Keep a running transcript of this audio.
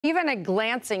Even a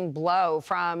glancing blow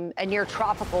from a near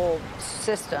tropical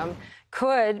system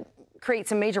could create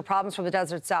some major problems for the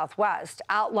desert Southwest,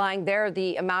 outlying there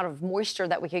the amount of moisture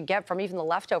that we could get from even the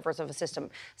leftovers of a system.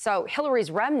 So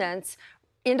Hilary's remnants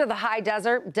into the high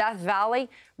desert, Death Valley,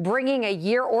 bringing a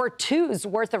year or two's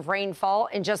worth of rainfall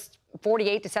in just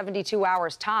 48 to 72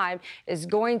 hours time is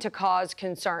going to cause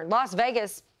concern. Las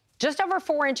Vegas, just over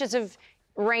 4 inches of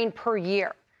rain per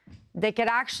year. They could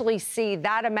actually see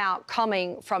that amount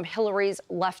coming from Hilary's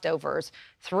leftovers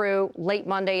through late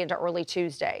Monday into early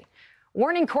Tuesday.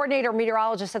 Warning coordinator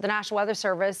meteorologist at the National Weather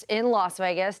Service in Las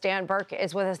Vegas, Dan Berc,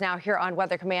 is with us now here on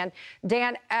Weather Command.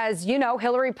 Dan, as you know,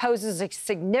 Hilary poses a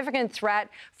significant threat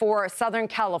for Southern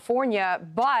California,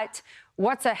 but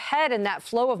what's ahead in that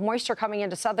flow of moisture coming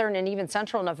into southern and even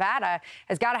central Nevada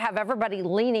has got to have everybody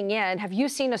leaning in. Have you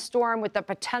seen a storm with the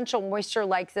potential moisture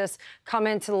like this come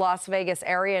into the Las Vegas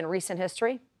area in recent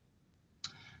history?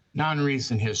 Not in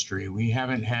recent history. We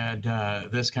haven't had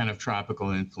this kind of tropical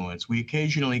influence. We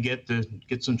occasionally get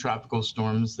some tropical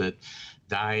storms that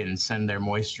die and send their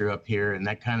moisture up here, and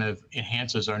that kind of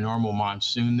enhances our normal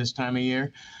monsoon this time of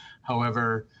year.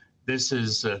 However, this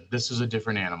is a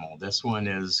different animal. This one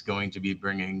is going to be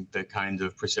bringing the kind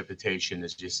of precipitation,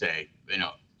 as you say,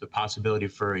 the possibility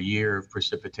for a year of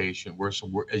precipitation,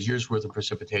 a year's worth of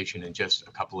precipitation in just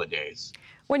a couple of days.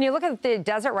 When you look at the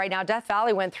desert right now, Death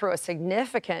Valley went through a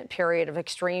significant period of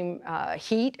extreme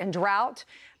heat and drought.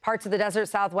 Parts of the desert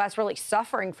Southwest really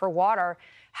suffering for water.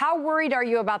 How worried are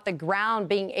you about the ground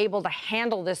being able to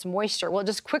handle this moisture? Will it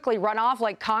just quickly run off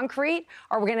like concrete?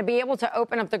 Or are we going to be able to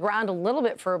open up the ground a little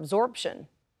bit for absorption?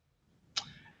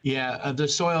 Yeah, the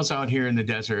soils out here in the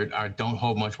desert don't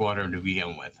hold much water to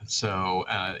begin with. So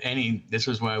this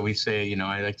is why we say,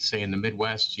 I like to say in the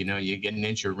Midwest, you get an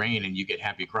inch of rain and you get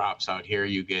happy crops. Out here,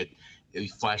 you get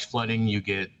flash flooding, you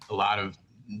get a lot of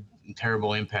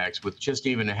terrible impacts with just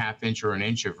even a half inch or an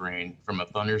inch of rain from a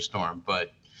thunderstorm.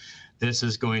 But this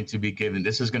is going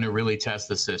to really test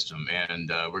the system.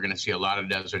 And we're going to see a lot of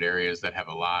desert areas that have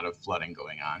a lot of flooding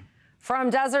going on.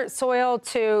 From desert soil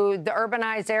to the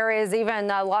urbanized areas, even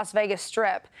the Las Vegas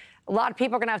Strip, a lot of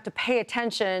people are going to have to pay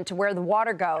attention to where the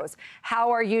water goes.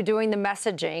 How are you doing the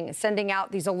messaging, sending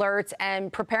out these alerts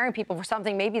and preparing people for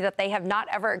something maybe that they have not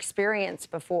ever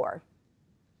experienced before?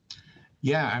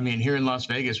 Yeah, I mean, here in Las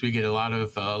Vegas, we get a lot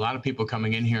of people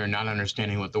coming in here and not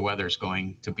understanding what the weather's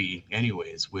going to be,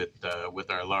 anyways, with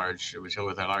our large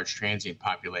transient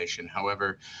population.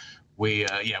 However, we're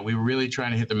really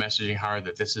trying to hit the messaging hard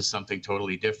that this is something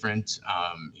totally different.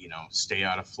 Stay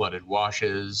out of flooded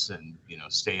washes and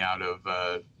stay out of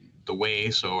the way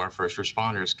so our first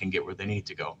responders can get where they need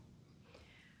to go.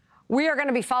 We are going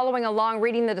to be following along,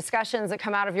 reading the discussions that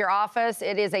come out of your office.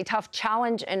 It is a tough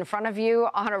challenge in front of you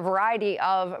on a variety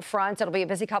of fronts. It'll be a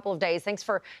busy couple of days. Thanks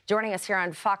for joining us here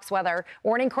on Fox Weather.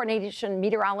 Warning Coordination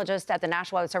Meteorologist at the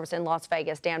National Weather Service in Las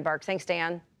Vegas, Dan Berc. Thanks,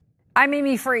 Dan. I'm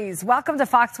Amy Freeze. Welcome to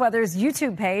Fox Weather's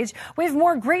YouTube page. We have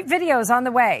more great videos on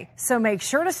the way, so make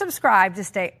sure to subscribe to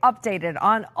stay updated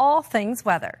on all things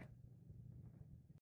weather.